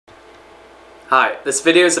Hi, this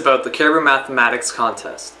video is about the Caribou Mathematics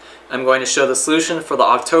Contest. I'm going to show the solution for the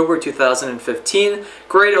October 2015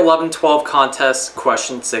 Grade 11-12 Contest,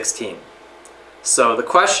 question 16. So the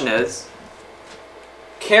question is,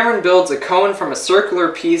 Cameron builds a cone from a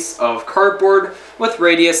circular piece of cardboard with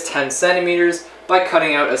radius 10 centimeters by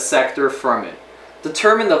cutting out a sector from it.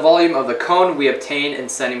 Determine the volume of the cone we obtain in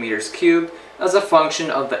centimeters cubed as a function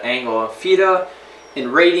of the angle of theta in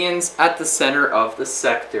radians at the center of the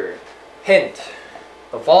sector. Hint: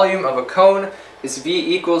 the volume of a cone is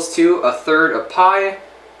V equals to 1/3 of pi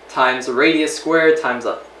times the radius squared times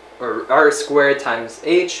r squared times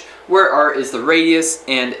h, where r is the radius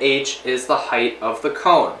and h is the height of the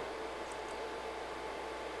cone.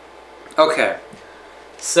 Okay,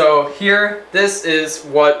 so here, this is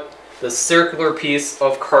what the circular piece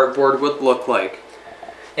of cardboard would look like.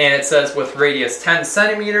 And it says with radius 10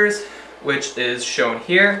 centimeters, which is shown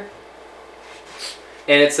here.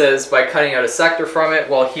 And it says by cutting out a sector from it,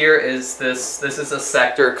 well, here is this is a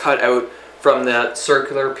sector cut out from that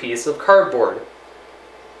circular piece of cardboard.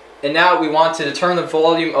 And now we want to determine the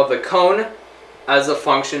volume of the cone as a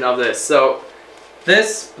function of this. So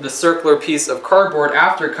the circular piece of cardboard,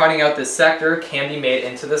 after cutting out this sector, can be made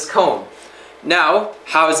into this cone. Now,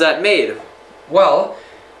 how is that made? Well,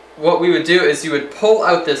 what we would do is you would pull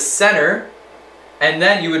out this center, and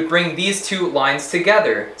then you would bring these two lines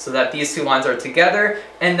together, so that these two lines are together,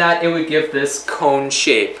 and that it would give this cone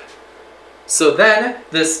shape. So then,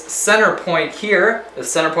 this center point here, the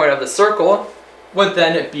center point of the circle, would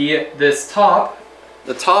then be this top,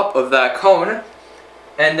 the top of that cone,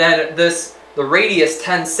 and then the radius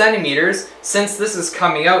 10 centimeters, since this is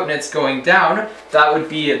coming out and it's going down, that would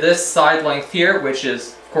be this side length here, which is,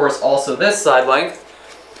 of course, also this side length,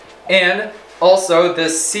 and also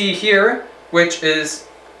this C here, which is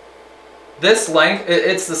this length.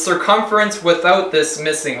 It's the circumference without this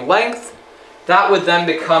missing length. That would then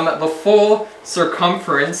become the full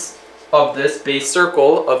circumference of this base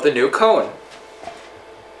circle of the new cone.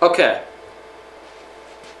 Okay,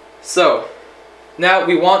 so now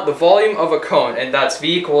we want the volume of a cone, and that's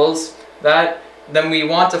V equals that. Then we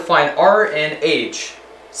want to find R and H.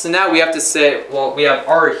 So now we have to say, well, we have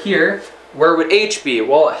R here. Where would H be?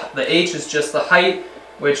 Well, the H is just the height,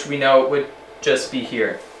 which we know would just be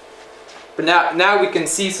here. But now we can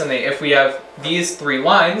see something. If we have these three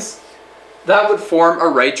lines, that would form a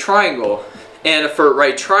right triangle. And for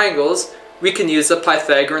right triangles, we can use the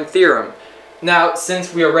Pythagorean theorem. Now,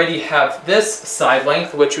 since we already have this side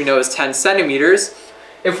length, which we know is 10 centimeters,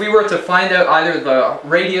 if we were to find out either the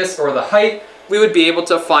radius or the height, we would be able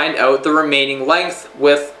to find out the remaining length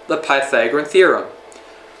with the Pythagorean theorem.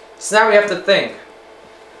 So now we have to think,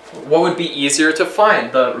 what would be easier to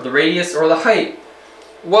find, the radius or the height?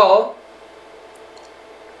 Well,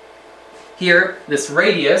 here, this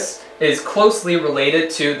radius is closely related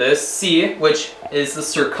to this C, which is the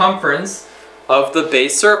circumference of the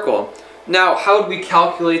base circle. Now, how do we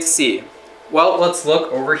calculate C? Well, let's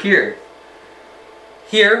look over here.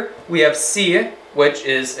 Here, we have C, which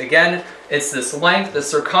is, again, it's this length, the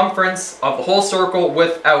circumference of the whole circle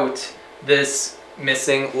without this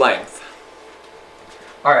missing length.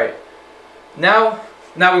 Alright, now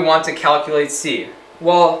we want to calculate C.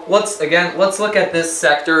 Well, let's look at this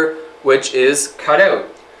sector which is cut out.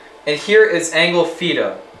 And here is angle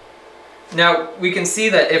theta. Now, we can see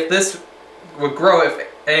that if this would grow, if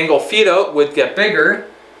angle theta would get bigger,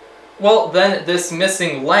 well, then this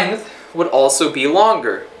missing length would also be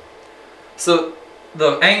longer. So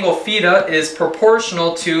the angle theta is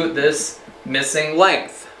proportional to this missing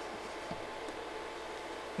length.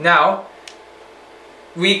 Now,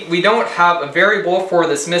 we don't have a variable for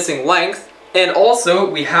this missing length, and also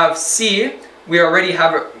we have C. We already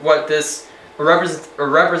have a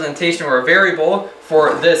representation or a variable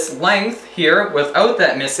for this length here without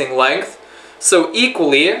that missing length. So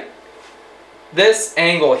equally, this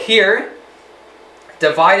angle here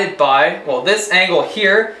divided by, well, this angle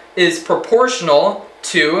here is proportional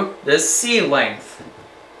to this C length.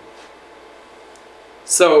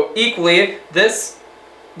 So equally, this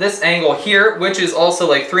angle here, which is also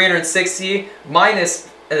like 360 minus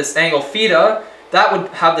this angle theta, that would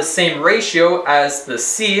have the same ratio as the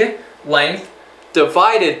C length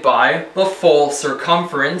divided by the full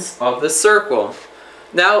circumference of the circle.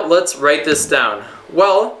 Now let's write this down.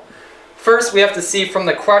 Well, first we have to see from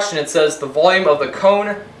the question, it says the volume of the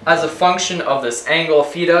cone as a function of this angle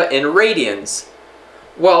theta in radians.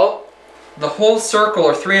 Well, the whole circle,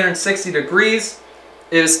 or 360 degrees,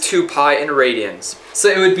 is 2 pi in radians. So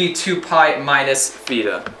it would be 2 pi minus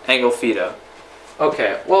theta, angle theta.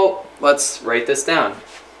 Okay, well, let's write this down.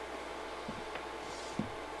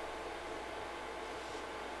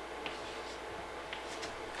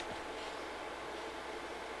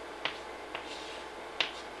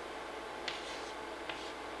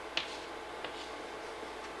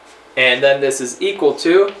 And then this is equal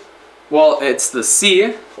to, well, it's the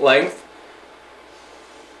C length.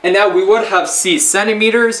 And now we would have C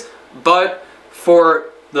centimeters, but for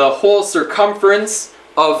the whole circumference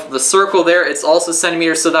of the circle there, it's also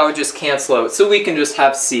centimeters, so that would just cancel out. So we can just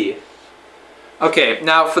have C. Okay,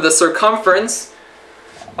 now for the circumference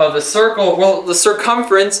of the circle, well, the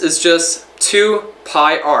circumference is just 2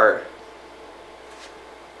 pi r.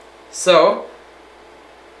 So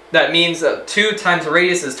that means that 2 times the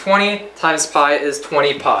radius is 20, times pi is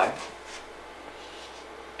 20 pi.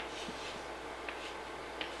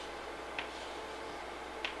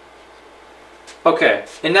 Okay,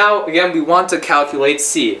 and now again we want to calculate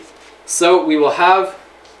C. So we will have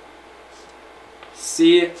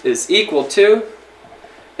C is equal to,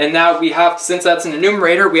 and now we have, since that's in the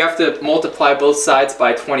numerator, we have to multiply both sides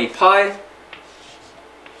by 20 pi.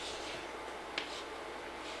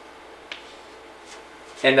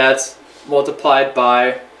 And that's multiplied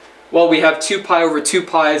by, well, we have 2 pi over 2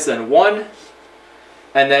 pi is then 1.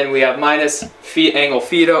 And then we have minus angle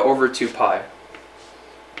theta over 2 pi.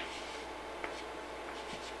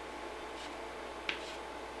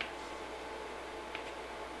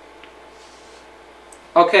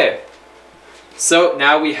 Okay, so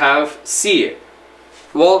now we have C.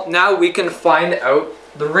 Well, now we can find out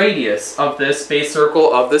the radius of this base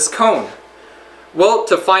circle of this cone. Well,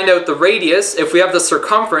 to find out the radius, if we have the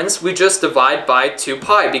circumference, we just divide by 2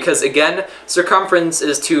 pi, because again, circumference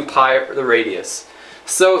is 2 pi the radius.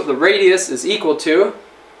 So the radius is equal to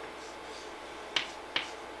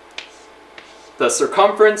the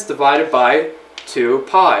circumference divided by 2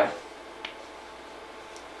 pi.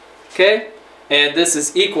 Okay? And this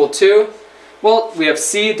is equal to, well, we have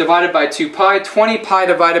C divided by 2 pi. 20 pi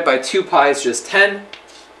divided by 2 pi is just 10.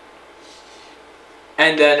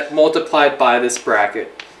 And then multiplied by this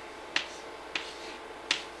bracket.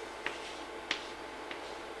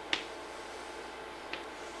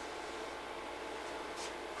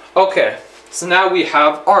 Okay, so now we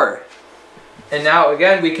have R. And now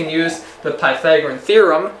again we can use the Pythagorean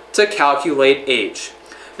theorem to calculate H.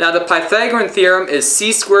 Now the Pythagorean theorem is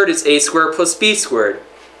C squared is A squared plus B squared.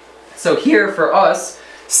 So here for us,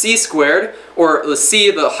 C squared, or the C,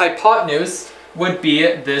 the hypotenuse, would be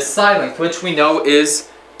this side length, which we know is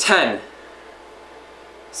 10.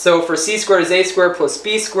 So for C squared is A squared plus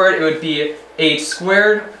B squared, it would be H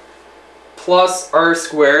squared plus R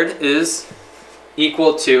squared is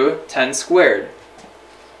equal to 10 squared.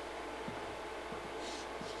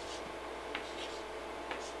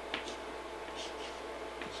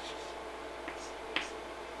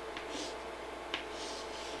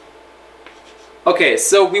 Okay,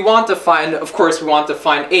 so we want to find, of course we want to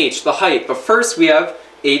find H, the height, but first we have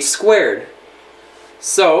H squared.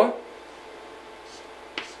 So,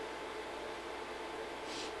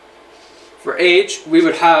 for H, we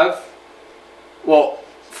would have, well,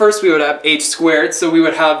 first we would have H squared, so we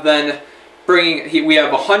would have then, we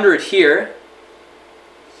have 100 here,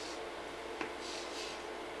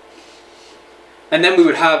 and then we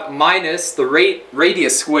would have minus the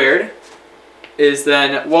radius squared, is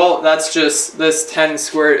then, well, that's just, this 10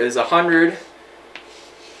 squared is 100.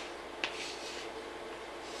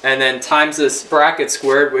 And then times this bracket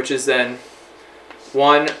squared, which is then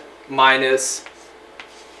 1 minus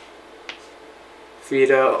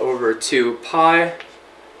theta over 2 pi.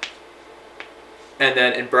 And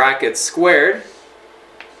then in brackets squared.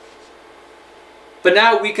 But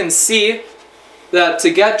now we can see that to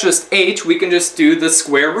get just H, we can just do the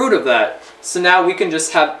square root of that. So now we can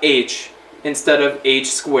just have H instead of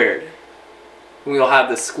H squared. We will have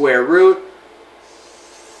the square root.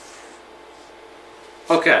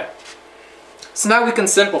 Okay, so now we can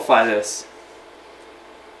simplify this.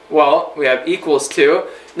 Well, we have equals to,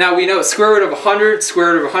 now we know square root of 100,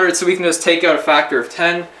 square root of 100, so we can just take out a factor of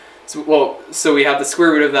 10. So we have the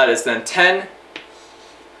square root of that is then 10.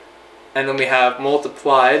 And then we have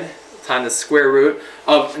multiplied times the square root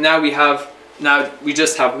of, now we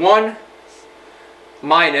just have 1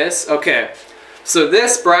 minus, okay, so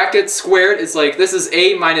this bracket squared is like, this is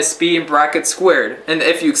A minus B in bracket squared. And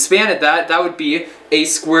if you expanded that, that would be A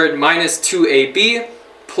squared minus 2AB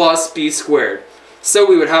plus B squared. So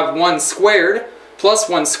we would have 1 squared plus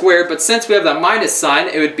 1 squared, but since we have that minus sign,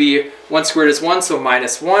 it would be 1 squared is 1, so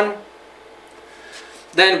minus 1.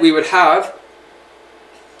 Then we would have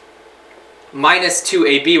minus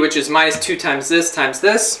 2AB, which is minus 2 times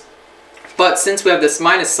this. But since we have this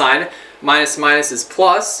minus sign, minus minus is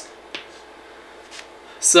plus.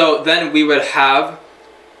 So then we would have,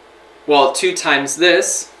 well, 2 times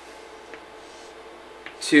this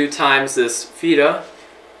theta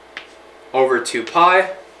over 2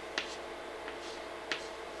 pi.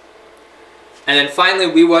 And then finally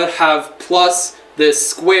we would have plus this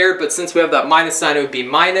squared, but since we have that minus sign, it would be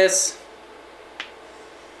minus.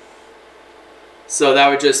 So that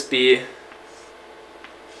would just be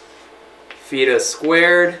theta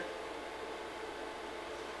squared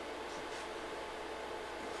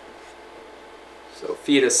so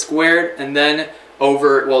theta squared, and then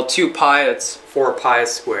over, well, 2 pi, it's 4 pi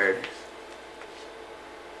squared.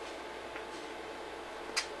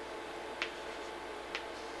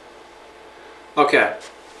 Okay,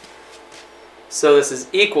 so this is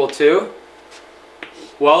equal to,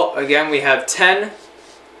 well, again we have 10.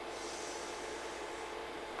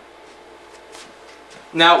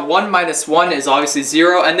 Now 1 minus 1 is obviously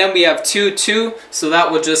 0, and then we have 2, so that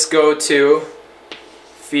will just go to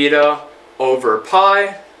theta over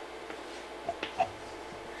pi.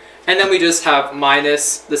 And then we just have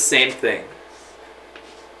minus the same thing.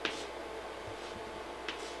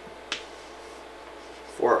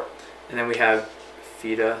 And then we have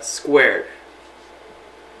theta squared.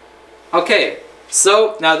 Okay,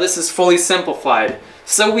 so now this is fully simplified.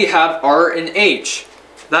 So we have R and H.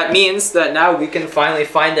 That means that now we can finally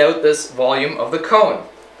find out this volume of the cone.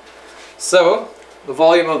 So the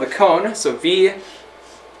volume of the cone, so V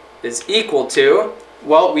is equal to,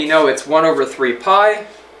 well, we know it's 1 over 3 pi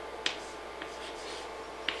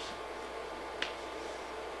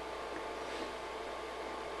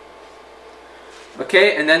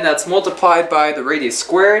okay, and then that's multiplied by the radius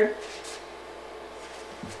squared.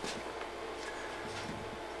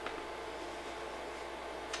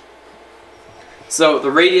 So the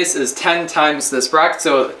radius is 10 times this bracket,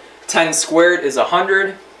 so 10 squared is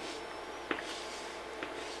 100.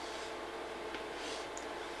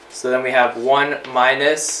 So then we have 1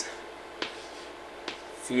 minus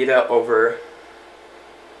theta over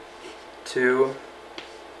 2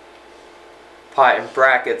 pi in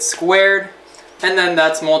brackets squared. And then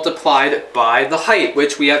that's multiplied by the height,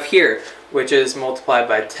 which we have here, which is multiplied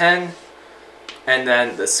by 10. And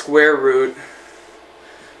then the square root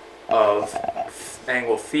of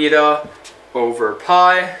angle theta over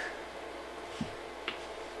pi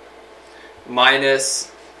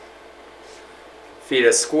minus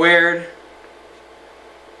theta squared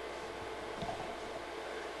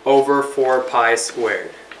over 4 pi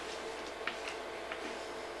squared.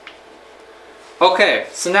 Okay,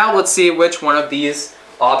 so now let's see which one of these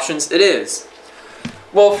options it is.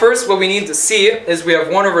 Well, first what we need to see is we have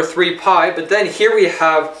 1 over 3 pi, but then here we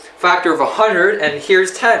have factor of 100, and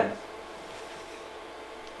here's 10.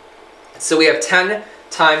 So we have 10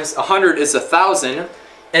 times 100 is 1,000,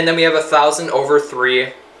 and then we have 1,000 over 3,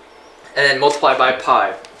 and then multiplied by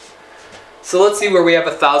pi. So let's see where we have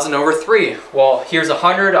 1,000 over 3. Well, here's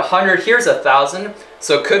 100, 100, here's 1,000,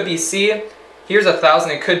 so it could be C. Here's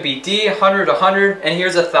 1,000, it could be D, 100, 100, and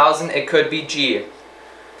here's 1,000, it could be G.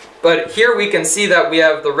 But here we can see that we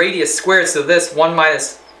have the radius squared, so this 1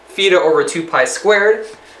 minus theta over 2 pi squared,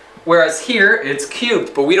 whereas here it's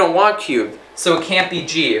cubed, but we don't want cubed, so it can't be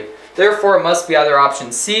G. Therefore it must be either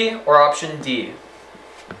option C or option D.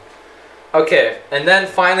 Okay, and then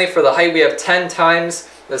finally for the height we have 10 times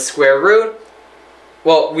the square root.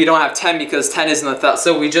 Well, we don't have 10 because 10 isn't 1,000,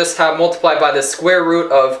 so we just have multiplied by the square root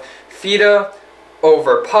of theta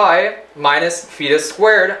over pi minus theta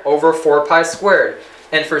squared over 4 pi squared.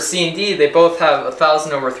 And for C and D, they both have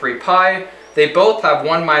 1,000 over 3 pi. They both have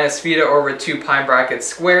 1 minus theta over 2 pi brackets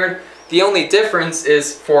squared. The only difference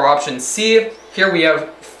is for option C, here we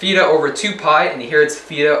have theta over 2 pi, and here it's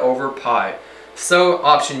theta over pi. So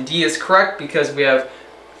option D is correct because we have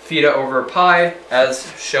theta over pi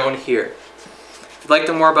as shown here. If you'd like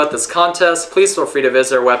to know more about this contest, please feel free to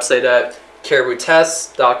visit our website at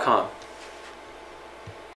cariboutest.com.